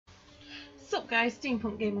What's up guys,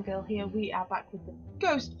 Steampunk Gamer Girl here. We are back with the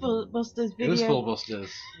Ghostbusters video.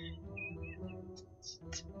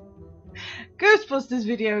 Ghostbusters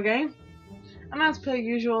video game. And as per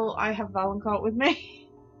usual, I have Valancourt with me.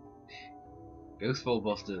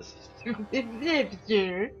 Ghostbusters.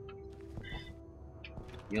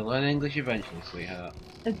 You'll learn English eventually, sweetheart.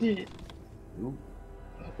 I did. Ooh,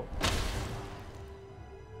 purple.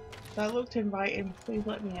 That looked inviting. Please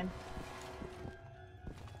let me in.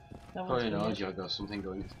 Probably knows you've got something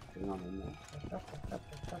going on in there.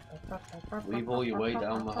 Weave all your way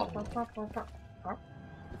down the hole.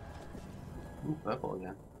 Ooh, purple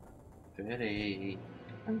again. Pretty.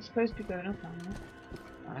 I'm supposed to be going up, aren't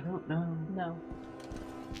I? I don't know. No.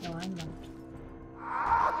 No, I'm not.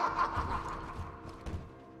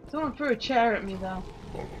 Someone threw a chair at me though.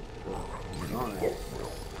 Right.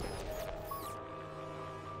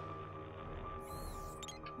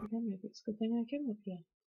 Okay, maybe it's a good thing I came up here.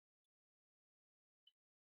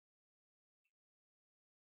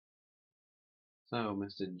 So,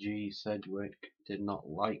 Mr. G. Sedgwick did not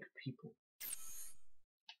like people.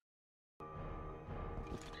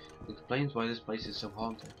 Explains why this place is so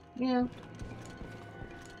haunted. Yeah.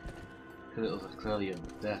 Because it was clearly a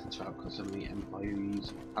death trap because so many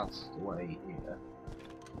employees passed away here.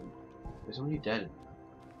 There's somebody dead.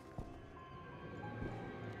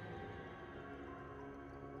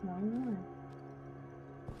 No, no.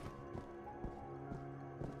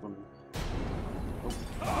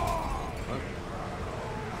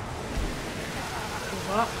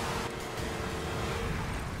 What?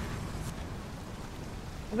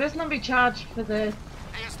 I best not be charged for this.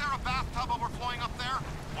 Hey, is there a bathtub overflowing up there?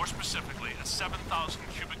 More specifically, a 7,000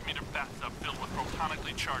 cubic meter bathtub filled with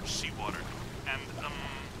protonically charged seawater. And,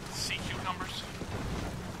 sea cucumbers?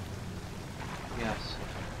 Yes.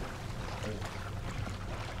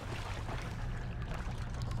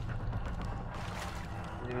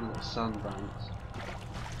 Even the sandbanks.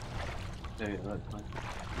 There you go, that's fine.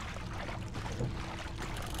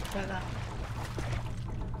 Like that.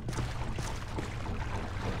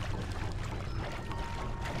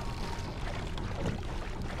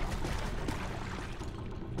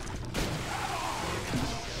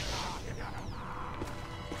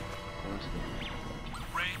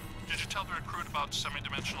 Ray, did you tell the recruit about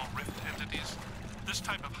semi-dimensional rift entities? This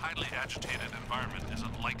type of highly agitated environment is a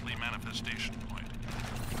likely manifestation point.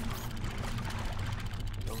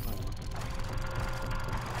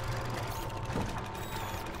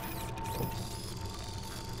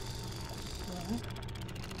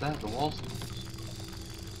 There's the walls.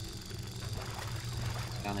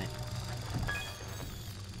 Scan it.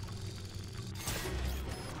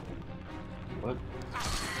 What?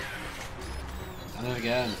 Scan it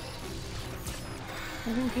again.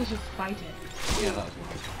 I think we should fight it. Yeah, that's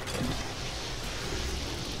what.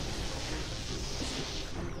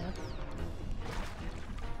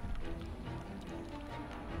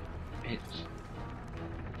 It's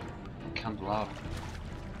candelabra.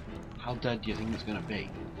 How dead do you think it's gonna be?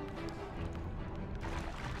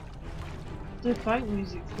 The fight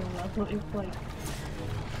music's still I thought it was like...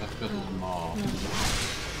 That's because there's more. No.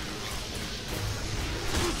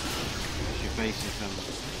 You're facing some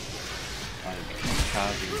like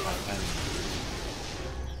charging type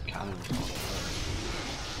cannons.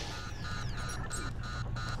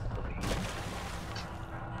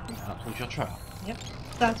 That was your trap. Yep,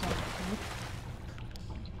 that's what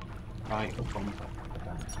Right, up bumper.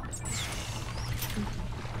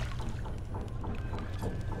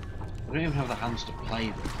 I don't even have the hands to play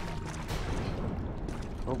this.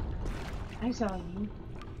 Oh, I saw you.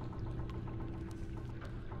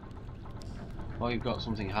 well, you've got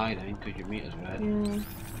something hiding because your meter's red. Yeah.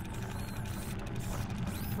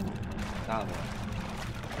 Out there.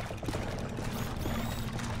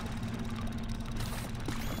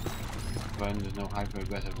 When there's no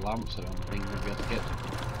hyper-aggressive lamps around, the thing you'll be able to get to.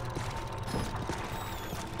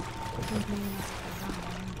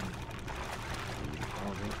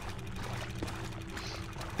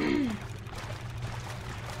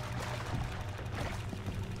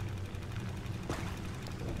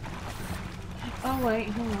 Oh wait,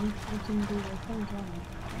 hold on. I can do the thing, can't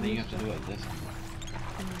I? Then you have to do it like this.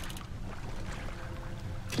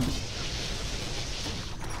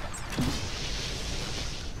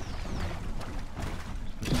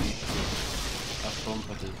 That's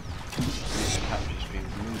bumper to use the capture stream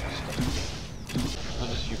to move stuff. Not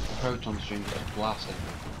just your proton stream, but just blast it.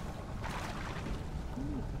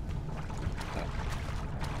 That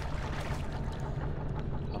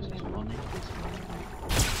costs us money.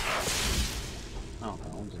 Oh,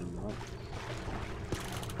 that one's in the right.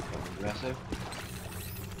 Aggressive.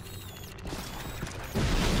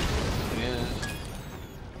 Yeah.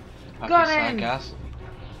 Got him! Sargassy.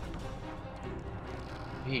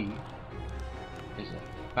 He is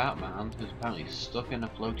a fat man who's apparently stuck in a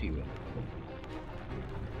floaty river.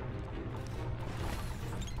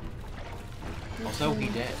 Also, he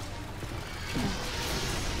did.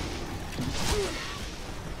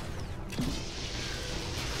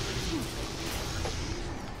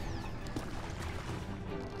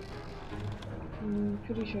 I'm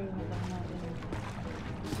pretty sure that I'm not in.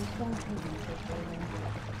 This one has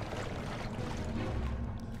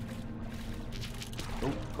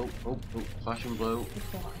Oh, flash and blow.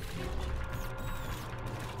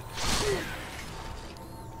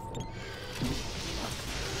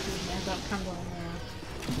 I've got candle in there.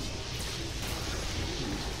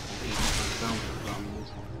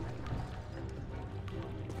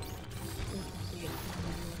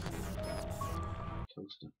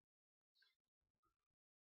 Toaster.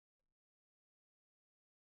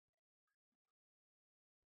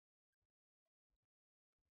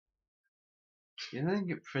 You think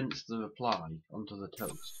it prints the reply onto the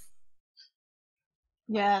toast?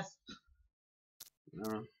 Yes.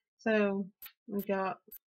 No. So we got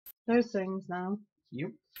those things now.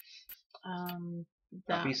 Yep.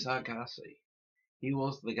 That. Happy Sargassy. He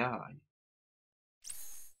was the guy.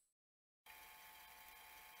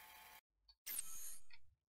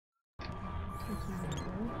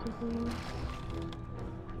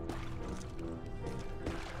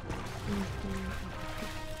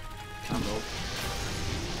 Candle.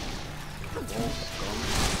 Wall's gone.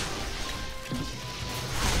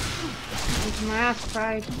 It's my ass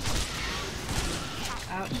fried.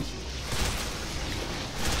 Ouch.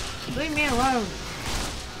 Leave me alone.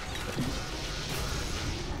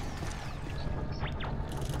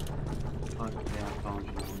 Oh, yeah, I found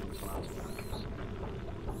you on those last ones.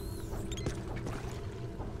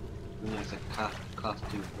 And there's a class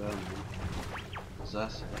 2 vermin.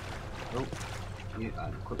 Possessor. Oh, you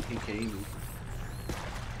quick peek at Amy.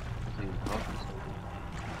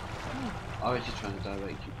 I was just trying to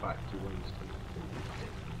direct you back to where you're supposed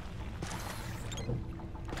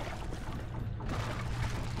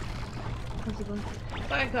Possible.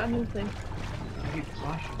 But I got a new thing. to be. I keep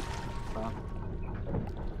flashing. Bam.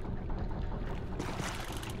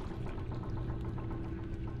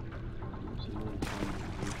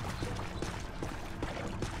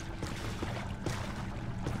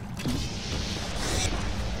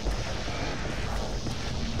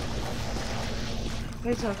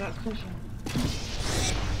 Wait till I got cushion.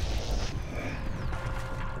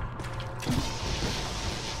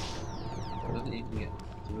 Doesn't even get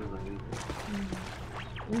through the loop.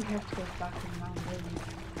 We have to go back in Mount Lily.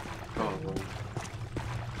 Probably.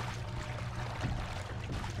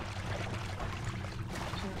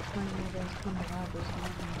 So it's funny where those candelabras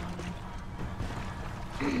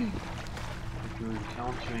If you're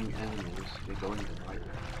encountering enemies, you're going the right way.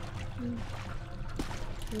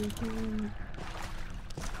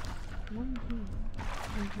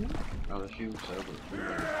 Oh, the shoot's over.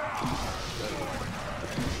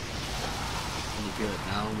 Can you feel it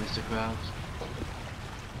now, Mr. Krabs?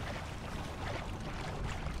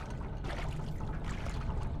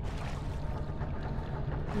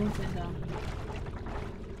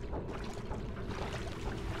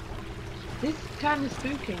 This is kind of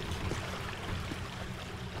spooky.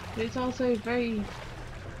 But it's also very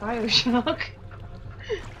Bioshock.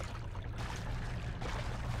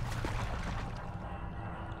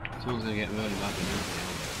 Someone's gonna get really mad at me.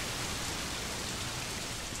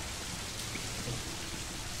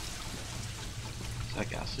 Is that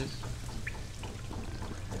gases?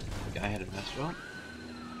 The guy had a restaurant?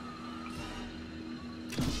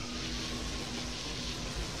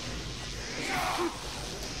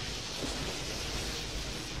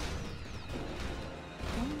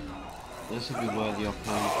 This would be where the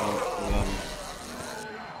opponent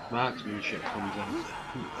marksmanship comes in.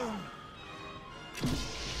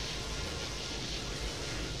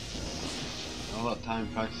 A lot of time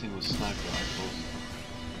practicing with sniper rifles.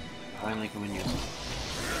 Finally can win yourself.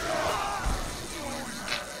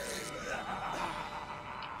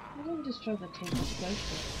 I didn't just try the table to go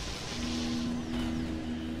for it.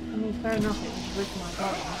 I mean, fair enough, it was with my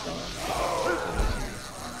bottom, so...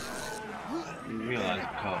 You realise,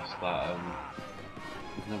 of course, that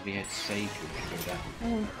there's nobody here to save you if you go down.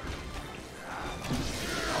 Oh.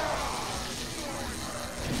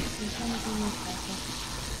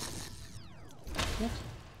 What?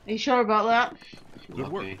 Are you sure about that? Good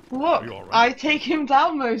work. Look, You all right? I take him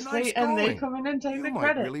down mostly, Nice and they going. come in and take You the might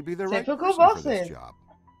credit. really be the right Typical person for this bosses. job.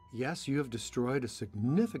 Yes, you have destroyed a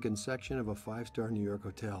significant section of a 5-star New York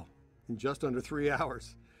hotel in just under 3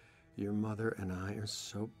 hours. Your mother and I are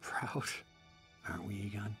so proud. Aren't we,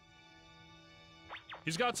 Egon?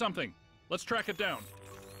 He's got something. Let's track it down.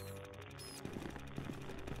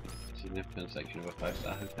 Significant section of a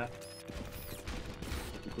 5-star hotel.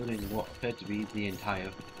 Including what appeared to be the entire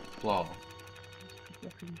floor.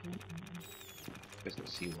 There's no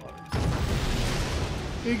seawater.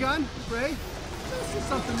 Egon, Ray, this is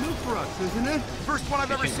something new for us, isn't it? First one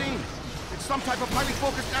I've ever seen. It's some type of highly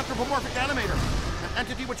focused anthropomorphic animator. An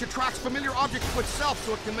entity which attracts familiar objects to itself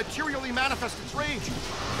so it can materially manifest its rage.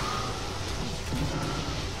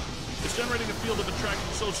 It's generating a field of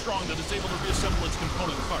attraction so strong that it's able to reassemble its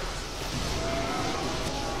component parts.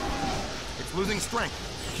 It's losing strength.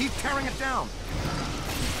 Keep tearing it down.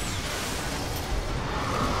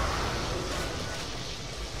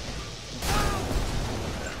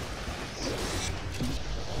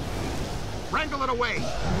 Wrangle it away.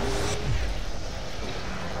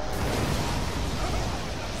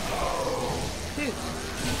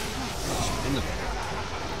 In the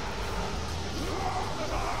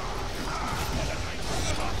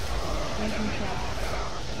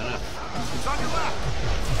It's on your left.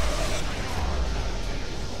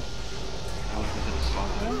 how is it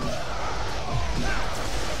slowed?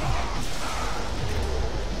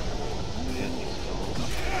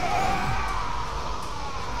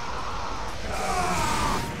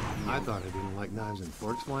 I thought I didn't like knives and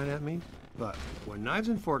forks flying at me, but when knives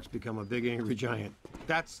and forks become a big angry giant,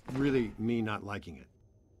 that's really me not liking it.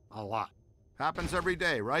 A lot. Happens every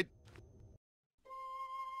day, right?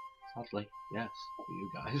 Sadly, yes, for you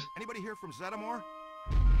guys. Anybody here from Zeddamore?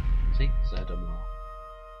 See, Zeddamore.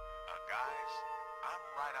 Guys, I'm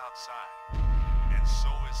right outside. And so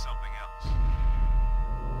is something else.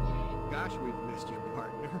 Gosh, we've missed you,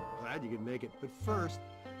 partner. Glad you could make it. But first,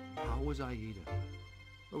 how was Aida?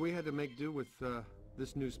 Well, we had to make do with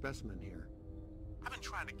this new specimen here. I've been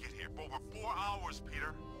trying to get here for over 4 hours,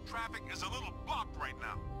 Peter. Traffic is a little blocked right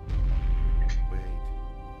now. Wait.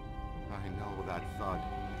 I know that thud.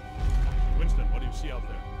 Winston, what do you see out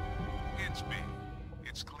there? It's big.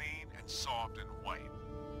 It's clean and soft and white.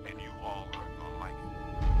 And you all aren't gonna like it.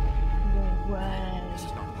 No way. This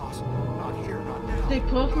is not possible. Not here, not now. Stay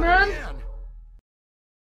puff, Not man. again.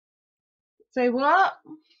 Say what?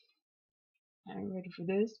 I ain't ready for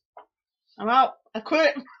this. I'm out. I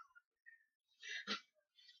quit.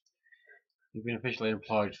 You've been officially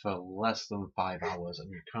employed for less than 5 hours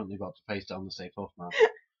and you're currently about to face down the safe off man.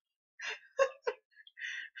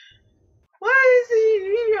 Why is he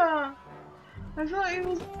here? I thought it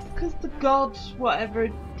was because the gods, whatever,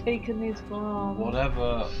 had taken his form.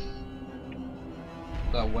 Whatever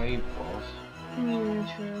that wave was.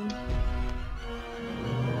 Yeah, true.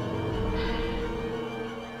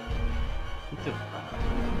 What the fuck?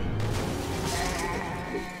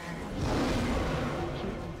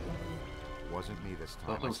 Wasn't me this time, I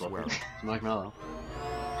Welcome, swear. It's Marshmallow.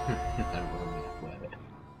 That wasn't me, I swear.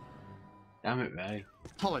 Damn it, Ray.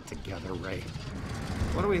 Pull it together, Ray.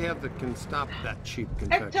 What do we have that can stop that cheap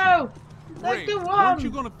confection? Ecto! That's Ray, the one! weren't you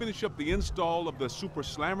going to finish up the install of the Super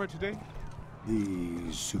Slammer today?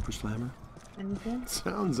 The Super Slammer? Anything?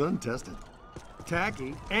 Sounds untested.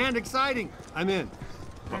 Tacky and exciting. I'm in.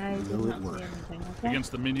 I did Will it not work? see anything, okay?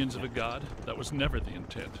 Against the minions of a god? That was never the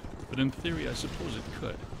intent. But in theory, I suppose it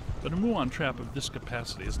could. But a muon trap of this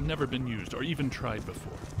capacity has never been used or even tried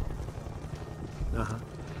before. Uh-huh.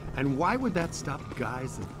 And why would that stop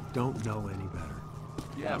guys that don't know any better?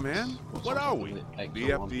 Yeah, man. What are we? The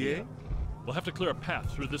FDA? We'll have to clear a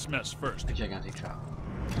path through this mess first. A gigantic trap.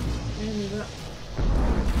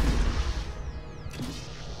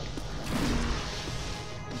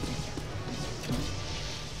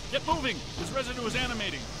 Get moving! This residue is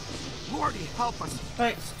animating. Lordy, help us.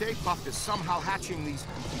 Right. Stay Puft is somehow hatching these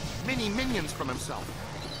mini minions from himself.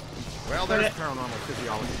 Well, there's paranormal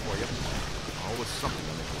physiology for you. Always something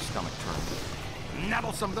to make your stomach turn.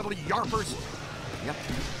 Nettlesome little yarpers. Yep,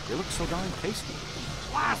 they look so darn tasty.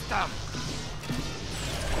 Blast them!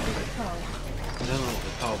 I don't know what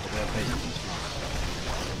they're called, but they're basically smart.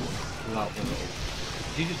 Without the little...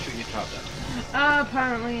 Did you just shoot your trap down?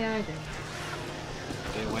 Apparently I did.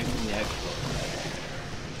 Stay away from the expert.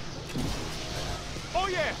 Oh,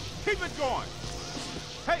 yeah. Keep it going.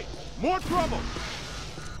 Hey, more trouble.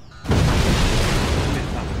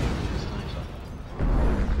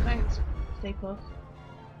 Thanks. Stay puff.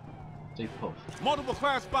 Stay puff. Multiple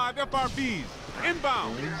Class 5 FRBs.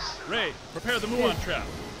 Inbound. Ray, prepare the muon trap.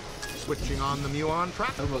 Switching on the muon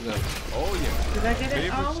trap. Over goes. Oh, yeah. Did I get it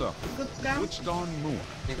Favorite all? stuff. Good scout? Switched on more. I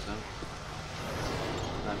think so.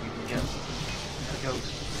 Now if you can get the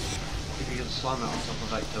ghost, if you can slam it on top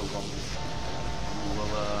of Ecto one,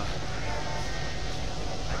 we'll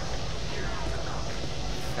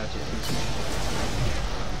catch it.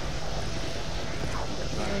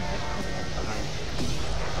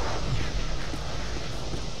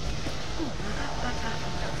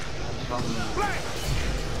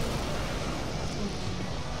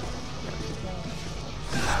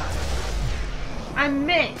 I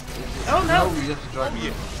missed! Oh no! You have to drive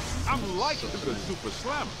me. I'm like a good super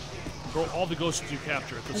slammer. Throw all the ghosts you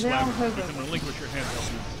capture at the Are they all slammer. You hobos? can relinquish your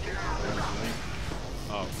handheld.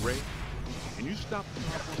 Ray, can you stop?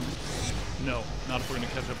 No, not if we're going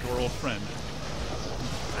to catch up to our old friend.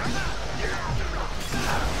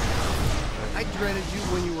 I dreaded you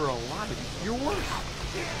when you were alive. You're worse.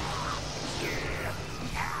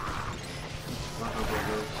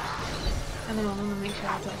 I know, I'm gonna make sure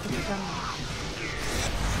I don't put it down.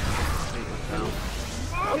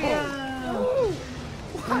 Yeah!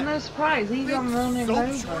 I'm no surprise, he's on running Soap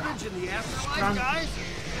over. shortage in the afterlife, Run. guys?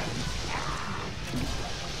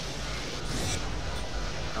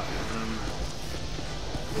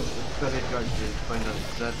 Very trying to find out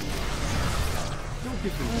exactly. Don't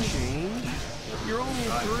give them change. You're only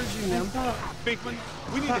encouraging them. Pinkman,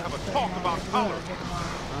 we need to have a talk about color.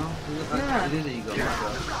 Yeah. It is ego.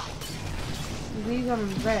 He's on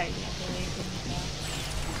red, I believe.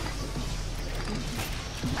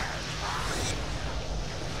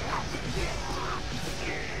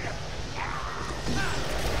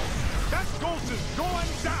 That ghost is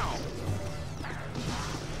going down.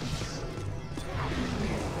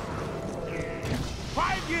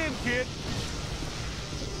 Try again, kid.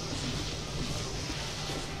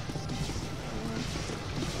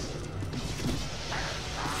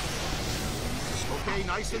 Okay,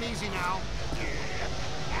 nice and easy now.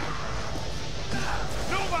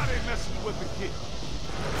 Nobody messes with the kid.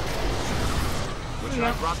 Which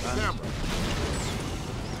I brought the camera.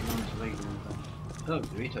 Oh,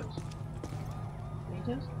 Doritos.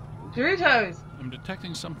 Doritos? Doritos! I'm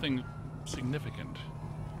detecting something significant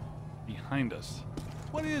behind us.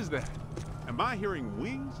 What is that? Am I hearing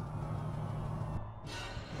wings?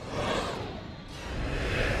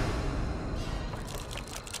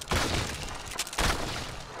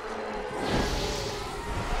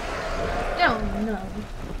 Oh no.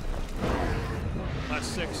 Class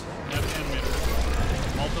 6, nav animator.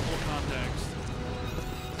 Multiple contacts.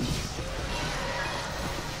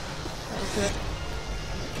 That was it.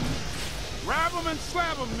 Grab him and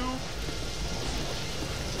slam him, noob.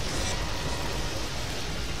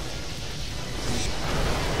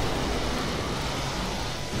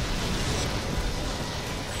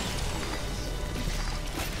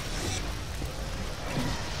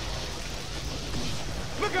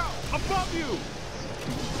 Look out! Above you!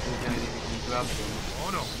 Oh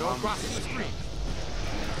no, don't cross the street.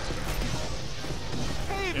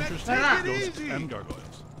 Hey, man, Interesting take it ghosts easy! and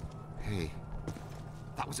gargoyles. Hey,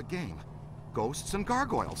 that was a game. Ghosts and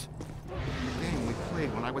Gargoyles. A game we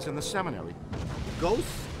played when I was in the seminary.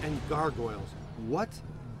 Ghosts and gargoyles. What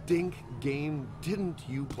dink game didn't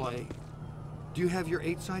you play? Do you have your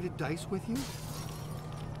 8-sided dice with you?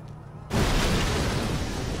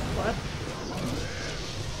 What?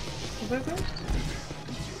 The burgers?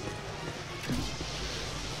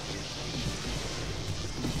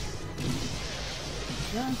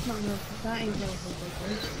 No, it's not real. That ain't real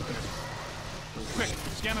burgers. Quick,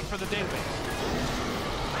 scan it for the database.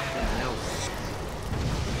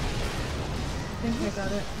 I think I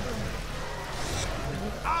got it.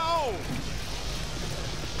 Ow!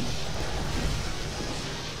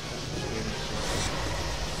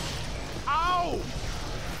 Ow!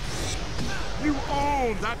 You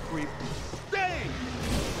own that creep. Dang!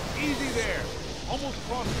 Easy there. Almost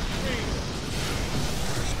crossed the stream.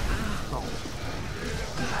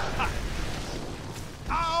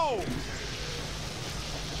 Ow!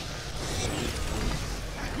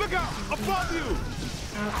 Look out! Above you!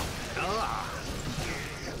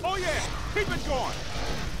 Oh yeah! Keep it going!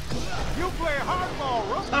 You play hardball,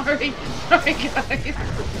 Russ! Sorry, sorry guys.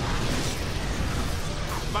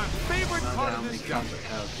 My favorite part of this job.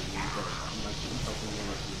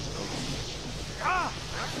 Ah!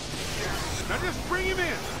 Now just bring him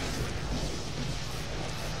in!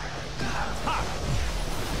 Ha!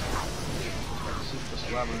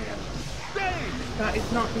 Dang! That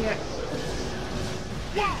is not the X.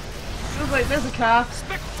 Wow! I was like, there's a car.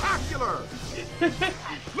 Spectacular!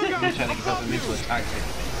 Look out! I'm trying to get them into a tactic.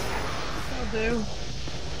 That'll do.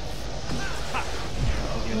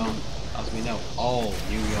 As we know, all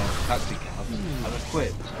New York taxi cabs are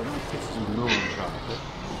equipped with neuron traps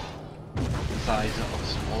the size of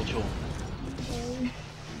small children.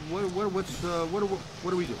 What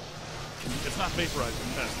do we do? It's not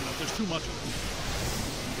vaporizing fast enough. There's too much of it.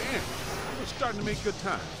 Damn! We're starting to make good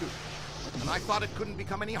time, too. And I thought it couldn't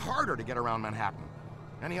become any harder to get around Manhattan.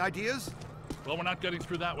 Any ideas? Well, we're not getting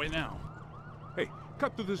through that way now. Hey,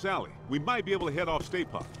 cut through this alley. We might be able to head off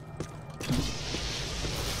State Park.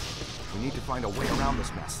 We need to find a way around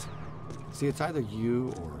this mess. See, it's either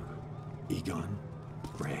you or Egon,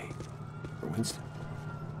 Ray, or Winston.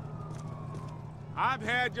 I've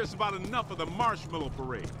had just about enough of the marshmallow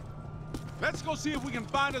parade. Let's go see if we can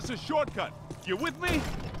find us a shortcut. You with me?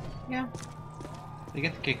 Yeah. They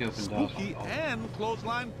get to kick open doors. Spooky and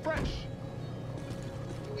clothesline fresh.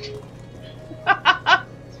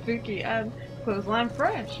 Spooky and clothesline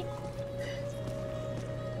fresh.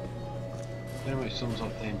 Pretty much sums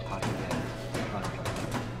up the entire game.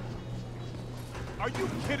 Are you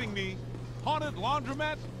kidding me? Haunted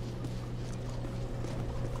laundromat?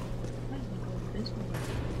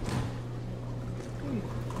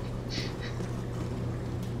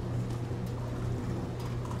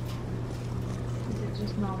 Is it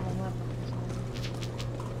just normal weapons?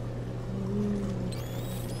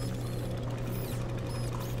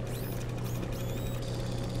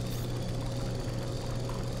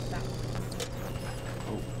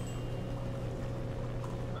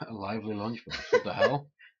 A lively lunchbox. What the hell?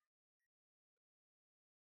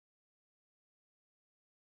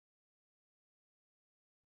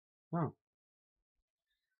 Oh.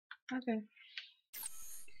 Okay.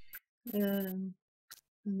 And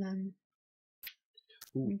then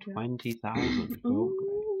Ooh, Okay. 20,000 gold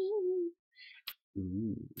grades. Ooh,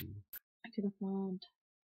 Ooh. I could afford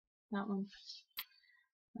that one.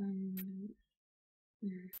 Mm.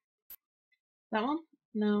 That one?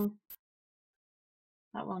 No.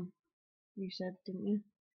 That one. You said, didn't you?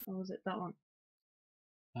 Or was it that one?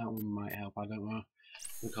 That one might help. I don't know.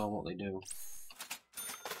 Recall what they do.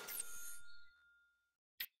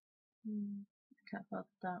 I can't afford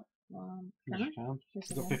that one. You Can I? can. Yes,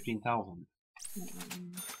 You've got I can. 15,000.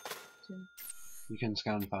 Two. You can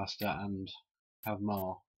scan faster and have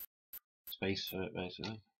more space for it,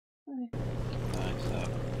 basically. Okay. Right,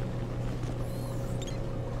 so.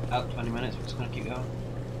 About 20 minutes, we're just going to keep going.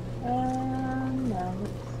 No.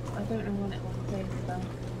 I don't know when it will save though.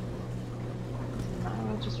 Doesn't matter,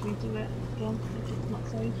 I'll just redo it again if it's not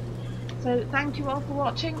saved. So thank you all for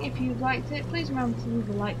watching. If you liked it, please remember to leave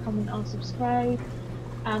a like, comment or subscribe.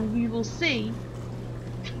 And we will see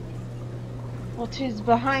what is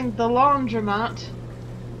behind the laundromat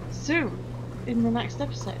soon in the next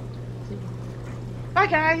episode. See you. Bye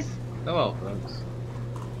guys! Hello, folks.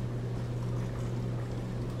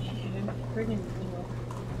 Friggin' weird.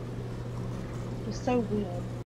 It was so weird.